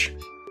Baywatch.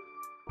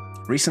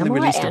 Recently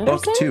released a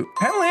book too.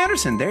 Pamela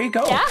Anderson, there you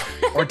go. Yeah.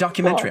 Or a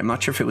documentary. Cool. I'm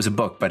not sure if it was a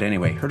book, but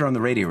anyway, heard her on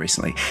the radio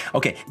recently.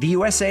 Okay, the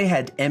USA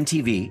had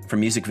MTV for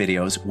music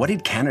videos. What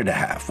did Canada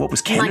have? What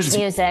was Canada's? Much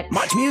music.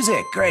 Much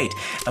music, great.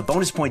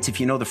 Bonus points if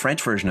you know the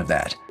French version of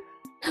that.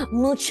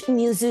 Much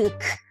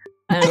music.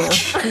 I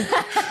don't know.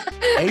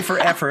 A for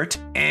effort,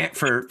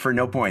 for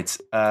no points.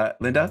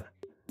 Linda?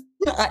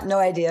 No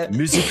idea.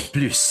 Musique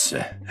plus.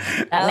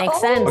 That makes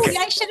sense. Okay.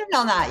 I should have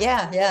known that.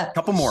 Yeah.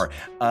 Couple more.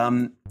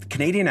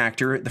 Canadian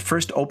actor, the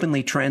first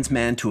openly trans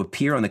man to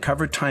appear on the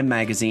cover of Time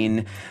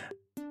magazine.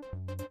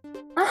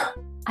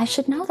 I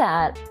should know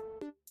that.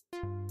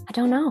 I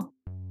don't know.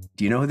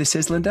 Do you know who this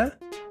is, Linda?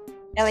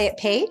 Elliot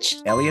Page?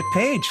 Elliot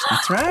Page.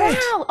 That's right.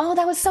 Wow. Oh,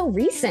 that was so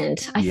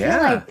recent. I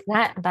feel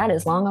like that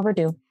is long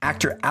overdue.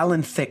 Actor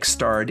Alan Thicke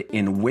starred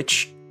in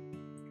which,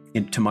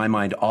 to my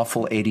mind,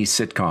 awful 80s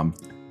sitcom?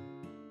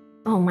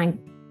 Oh my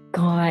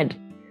God.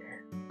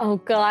 Oh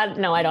God.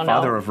 No, I don't know.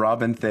 Father of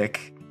Robyn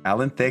Thicke.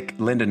 Alan Thicke.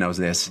 Linda knows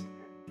this.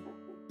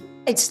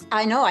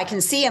 I know, I can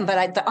see him,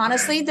 but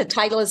honestly, the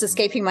title is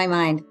escaping my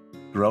mind.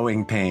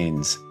 Growing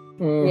Pains.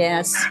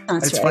 Yes,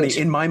 that's It's right. funny.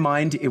 In my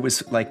mind, it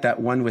was like that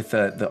one with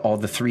all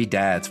the three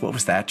dads. What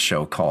was that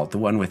show called? The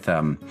one with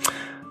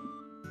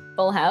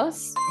Full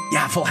House?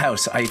 Yeah, Full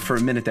House. For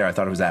a minute there, I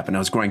thought it was that, but no,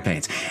 it was Growing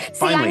Pains.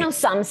 Finally, I know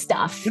some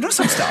stuff. You know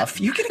some stuff.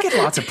 You're going to get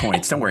lots of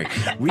points. Don't worry.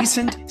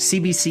 Recent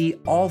CBC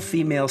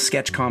all-female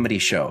sketch comedy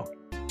show.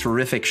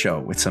 Terrific show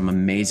with some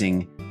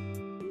amazing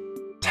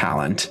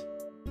talent.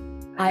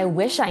 I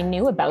wish I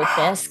knew about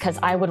this because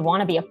I would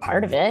want to be a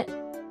part of it.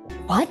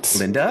 What?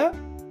 Linda?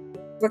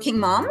 Working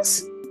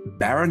Moms?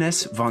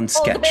 Baroness von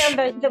Sketch.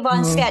 The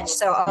Von Sketch.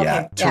 So, okay.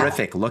 Yeah,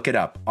 terrific. Look it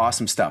up.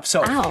 Awesome stuff.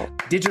 So,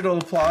 digital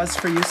applause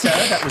for you,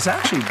 Sarah. That was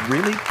actually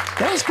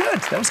that was good.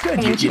 That was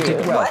good. Thank you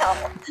did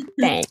well.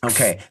 Thanks.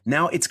 Okay.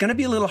 Now, it's going to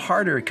be a little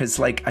harder because,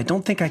 I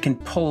don't think I can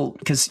pull,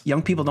 because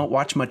young people don't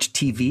watch much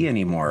TV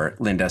anymore,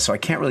 Linda, so I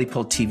can't really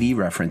pull TV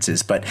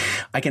references, but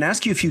I can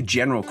ask you a few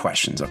general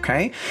questions,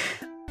 okay?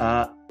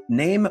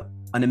 Name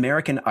an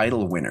American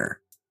Idol winner.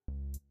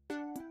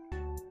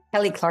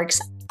 Kelly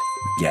Clarkson?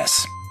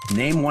 Yes.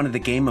 Name one of the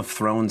Game of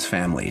Thrones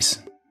families.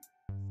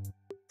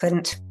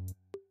 Couldn't.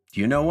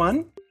 Do you know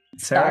one,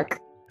 Sarah?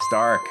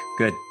 Stark.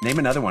 Good. Name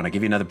another one. I'll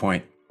give you another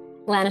point.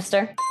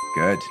 Lannister.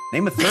 Good.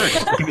 Name a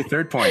third. I'll give you a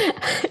third point.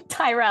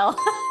 Tyrell.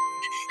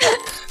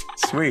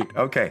 Sweet.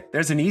 Okay.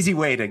 There's an easy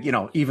way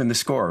to, even the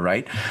score,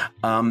 right?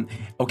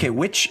 Okay.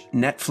 Which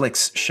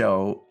Netflix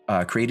show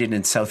created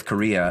in South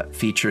Korea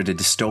featured a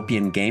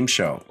dystopian game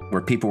show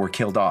where people were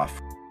killed off?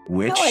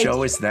 Which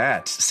show is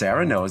that?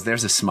 Sarah knows.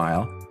 There's a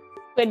smile.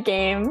 Squid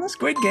Game.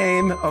 Squid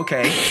Game.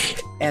 Okay.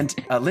 And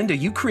Linda,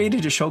 you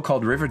created a show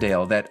called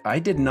Riverdale that I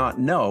did not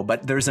know,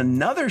 but there's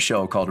another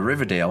show called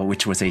Riverdale,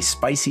 which was a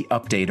spicy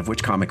update of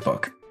which comic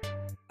book?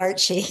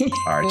 Archie.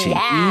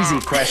 Yeah. Easy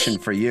question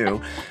for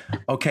you.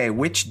 Okay.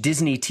 Which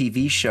Disney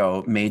TV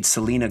show made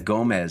Selena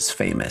Gomez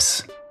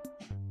famous?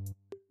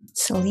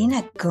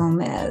 Selena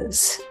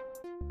Gomez.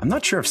 I'm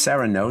not sure if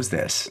Sarah knows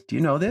this. Do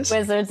you know this?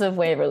 Wizards of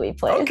Waverly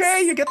Place.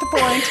 Okay, you get the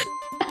point.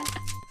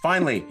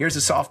 Finally, here's a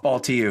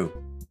softball to you.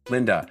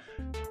 Linda,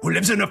 who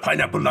lives in a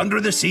pineapple under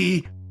the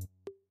sea?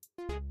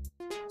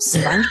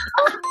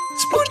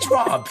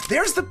 SpongeBob.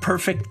 There's the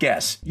perfect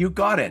guess. You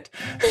got it.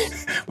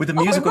 With a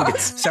musical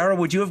guess. Sarah,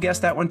 would you have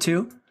guessed that one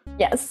too?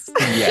 Yes.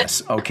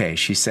 Yes. Okay.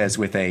 She says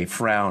with a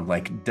frown,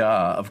 like,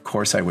 duh, of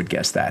course I would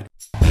guess that.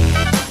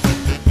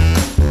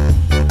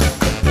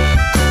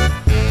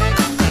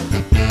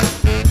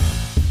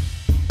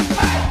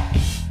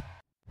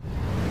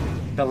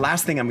 The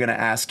last thing I'm going to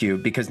ask you,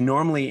 because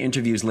normally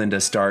interviews,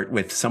 Linda, start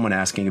with someone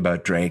asking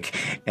about Drake.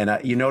 And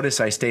you notice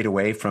I stayed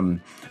away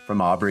from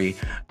Aubrey.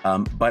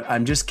 But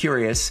I'm just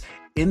curious,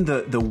 in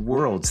the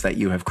worlds that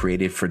you have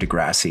created for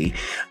Degrassi,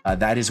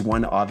 that is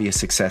one obvious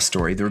success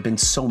story. There have been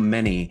so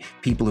many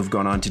people who've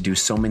gone on to do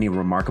so many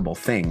remarkable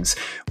things.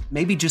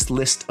 Maybe just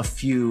list a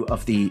few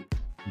of the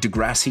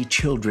Degrassi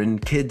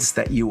kids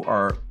that you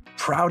are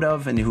proud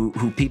of and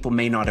who people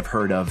may not have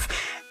heard of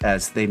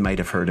as they might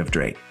have heard of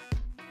Drake.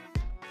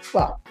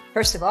 Well,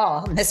 first of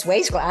all, Miss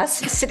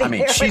Waisglass is sitting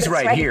there. She's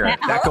right here. Now.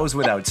 That goes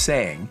without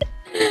saying.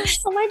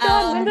 Oh my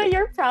God, Linda,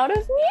 you're proud of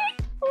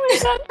me? Oh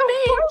That's me.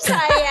 Of course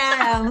I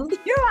am.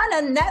 You're on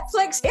a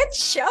Netflix hit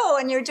show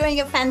and you're doing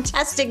a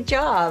fantastic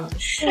job.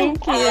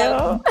 Thank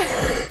you.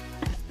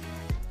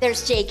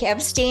 There's Jake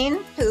Epstein,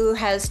 who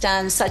has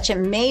done such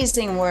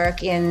amazing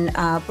work in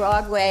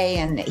Broadway,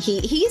 and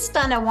he's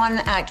done a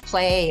one-man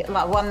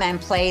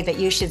play that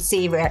you should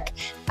see, Rick.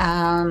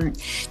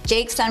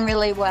 Jake's done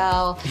really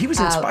well. He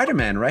was in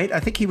Spider-Man, right? I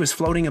think he was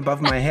floating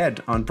above my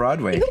head on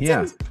Broadway.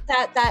 Yeah,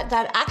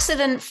 that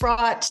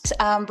accident-fraught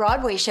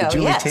Broadway show. The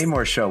Julie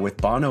Taymor show with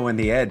Bono and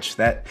the Edge.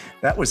 That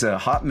was a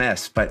hot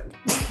mess, but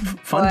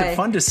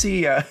fun to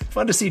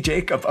see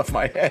Jake above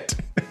my head.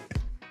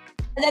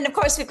 And then, of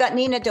course, we've got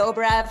Nina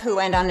Dobrev, who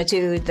went on to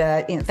do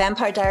the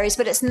Vampire Diaries.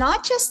 But it's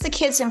not just the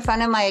kids in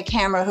front of my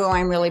camera who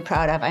I'm really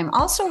proud of. I'm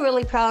also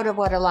really proud of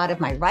what a lot of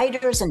my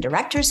writers and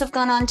directors have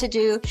gone on to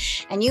do.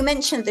 And you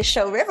mentioned the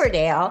show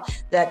Riverdale,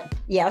 that,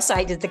 yes,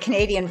 I did the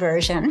Canadian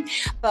version.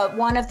 But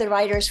one of the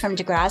writers from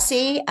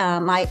Degrassi,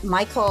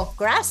 Michael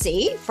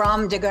Grassi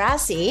from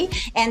Degrassi,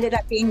 ended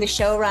up being the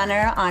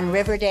showrunner on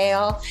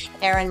Riverdale.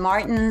 Aaron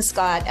Martin's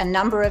got a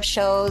number of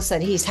shows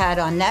that he's had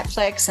on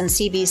Netflix and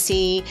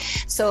CBC.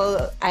 So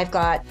I've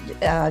got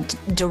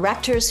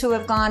directors who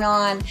have gone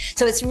on.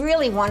 So it's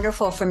really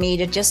wonderful for me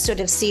to just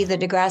sort of see the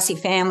Degrassi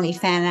family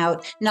fan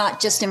out,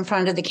 not just in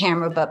front of the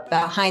camera, but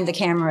behind the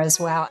camera as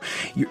well.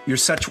 You're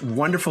such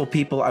wonderful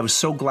people. I was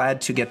so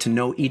glad to get to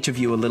know each of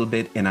you a little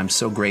bit, and I'm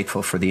so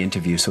grateful for the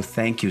interview. So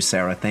thank you,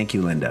 Sara. Thank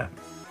you, Linda.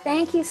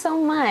 Thank you so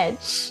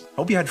much.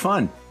 Hope you had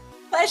fun.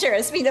 Pleasure.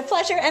 It's been a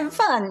pleasure and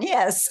fun.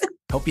 Yes.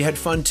 Hope you had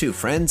fun too,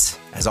 friends.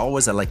 As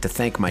always, I'd like to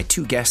thank my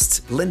two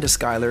guests, Linda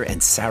Schuyler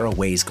and Sara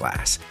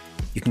Waisglass.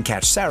 You can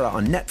catch Sara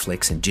on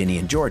Netflix and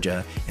Ginny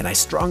Georgia, and I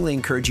strongly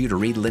encourage you to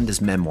read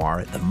Linda's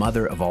memoir, The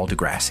Mother of All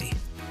Degrassi.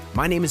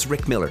 My name is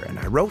Rick Miller, and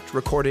I wrote,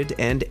 recorded,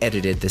 and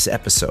edited this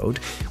episode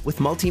with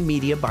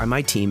multimedia by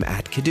my team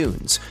at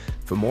Kidunes.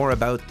 For more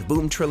about the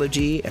Boom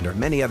Trilogy and our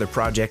many other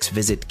projects,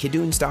 visit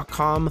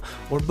kidunes.com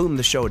or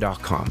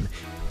boomtheshow.com.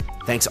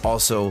 Thanks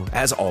also,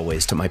 as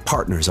always, to my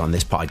partners on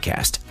this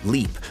podcast,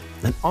 Leap,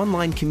 an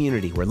online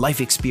community where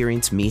life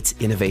experience meets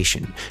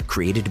innovation,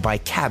 created by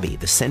CABI,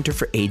 the Center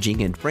for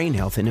Aging and Brain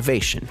Health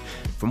Innovation.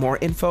 For more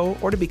info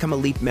or to become a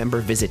Leap member,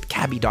 visit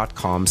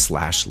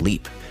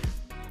cabi.com/leap.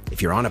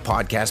 If you're on a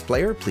podcast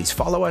player, please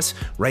follow us,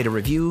 write a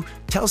review,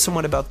 tell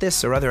someone about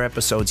this or other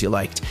episodes you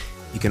liked.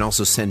 You can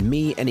also send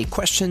me any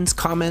questions,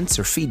 comments,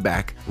 or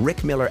feedback,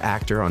 Rick Miller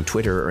Actor on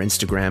Twitter or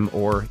Instagram,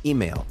 or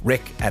email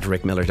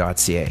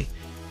rick@rickmiller.ca.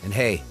 And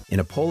hey, in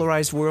a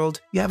polarized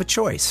world, you have a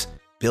choice.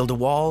 Build a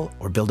wall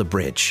or build a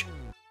bridge.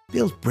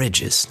 Build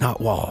bridges, not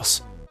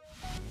walls.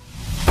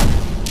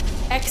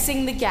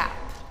 Xing the gap.